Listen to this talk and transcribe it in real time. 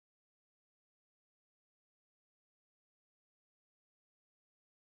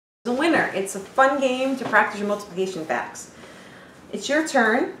The winner. It's a fun game to practice your multiplication facts. It's your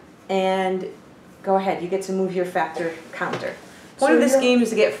turn, and go ahead. You get to move your factor counter. Point of this game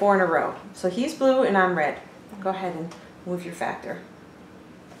is to get 4 in a row. So he's blue and I'm red. Go ahead and move your factor.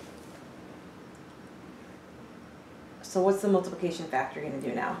 So what's the multiplication factor you're going to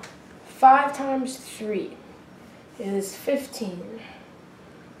do now? 5 times 3 is 15.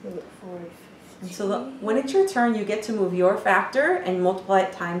 40, and so when it's your turn, you get to move your factor and multiply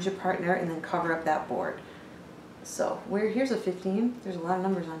it times your partner and then cover up that board. So here's a 15. There's a lot of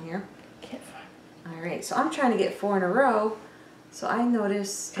numbers on here. Can't find it. All right, so I'm trying to get 4 in a row. So I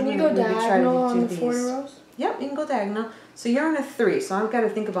notice. Can you go diagonal on the 4 rows? Yep, you can go diagonal. So you're on a 3, so I've got to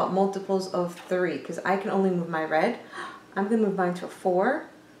think about multiples of 3 because I can only move my red. I'm going to move mine to a 4.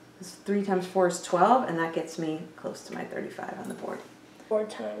 3 times 4 is 12, and that gets me close to my 35 on the board. 4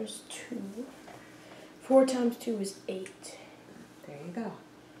 times 2. 4 times 2 is 8. There you go.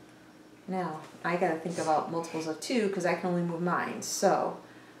 Now, I got to think about multiples of 2 because I can only move mine. So,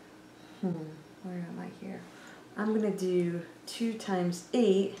 where am I here? I'm going to do 2 times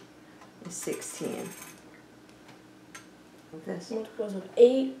 8 is 16. Like this. Multiples of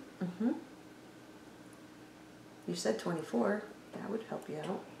 8. You said 24. That would help you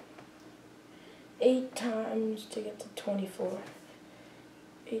out. 8 times to get to 24.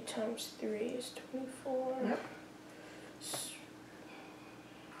 8 times 3 is 24. Yep. So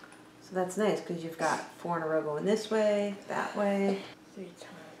that's nice because you've got 4 in a row going this way, that way. 3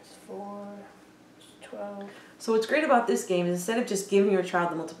 times 4 is 12. So what's great about this game is instead of just giving your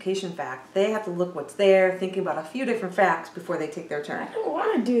child the multiplication fact, they have to look what's there, thinking about a few different facts before they take their turn. I don't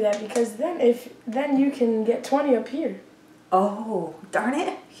want to do that because then you can get 20 up here. Oh, darn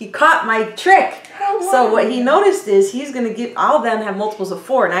it. He caught my trick. So what he noticed is he's going to give, I'll then have multiples of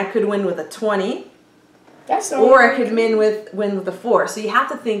 4, and I could win with a 20. Or I could win with a 4. So you have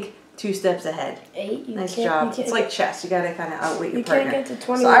to think 2 steps ahead. 8. Nice job. It's like chess. You got to kind of outwit your partner. You can't get to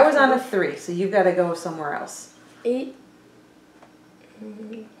 20. So I was on a 3, so you've got to go somewhere else. 8.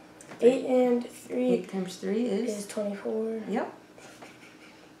 8 and 3. 8 times 3 is 24. Yep.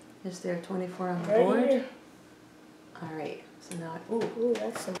 Is there 24 on the right board? Here. All right. So now, ooh,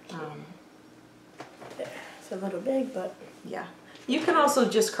 that's some. It's a little big, but yeah. You can also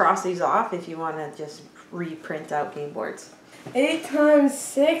just cross these off if you want to just reprint out game boards. 8 times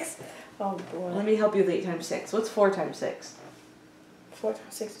 6. Oh boy. Let me help you with 8 times 6. What's 4 times 6? 4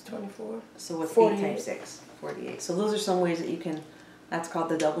 times 6 is 24. So what's 48. 8 times 6? 48. So those are some ways that you can, that's called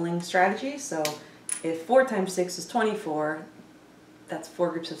the doubling strategy. So if 4 times 6 is 24, that's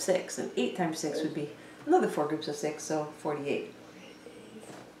 4 groups of 6. And 8 times 6 would be another 4 groups of 6, so 48.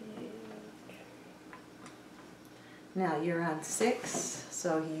 Now you're on 6,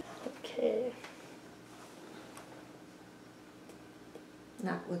 so he... Okay.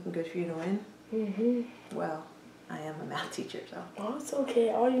 Not looking good for you to win? Well, I am a math teacher, so... Oh, it's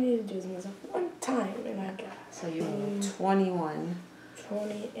okay. All you need to do is mess up 1 time, and I got it. So you need 21.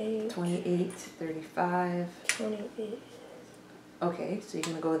 28. 28, 35. 28. Okay, so you're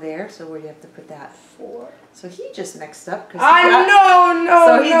going to go there, so where do you have to put that? 4. So he just mixed up. No.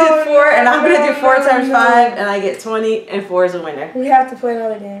 So he did 4, and I'm going to do 4 times 5, and I get 20, and 4 is a winner. We have to play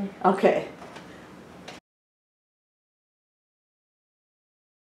another game. Okay.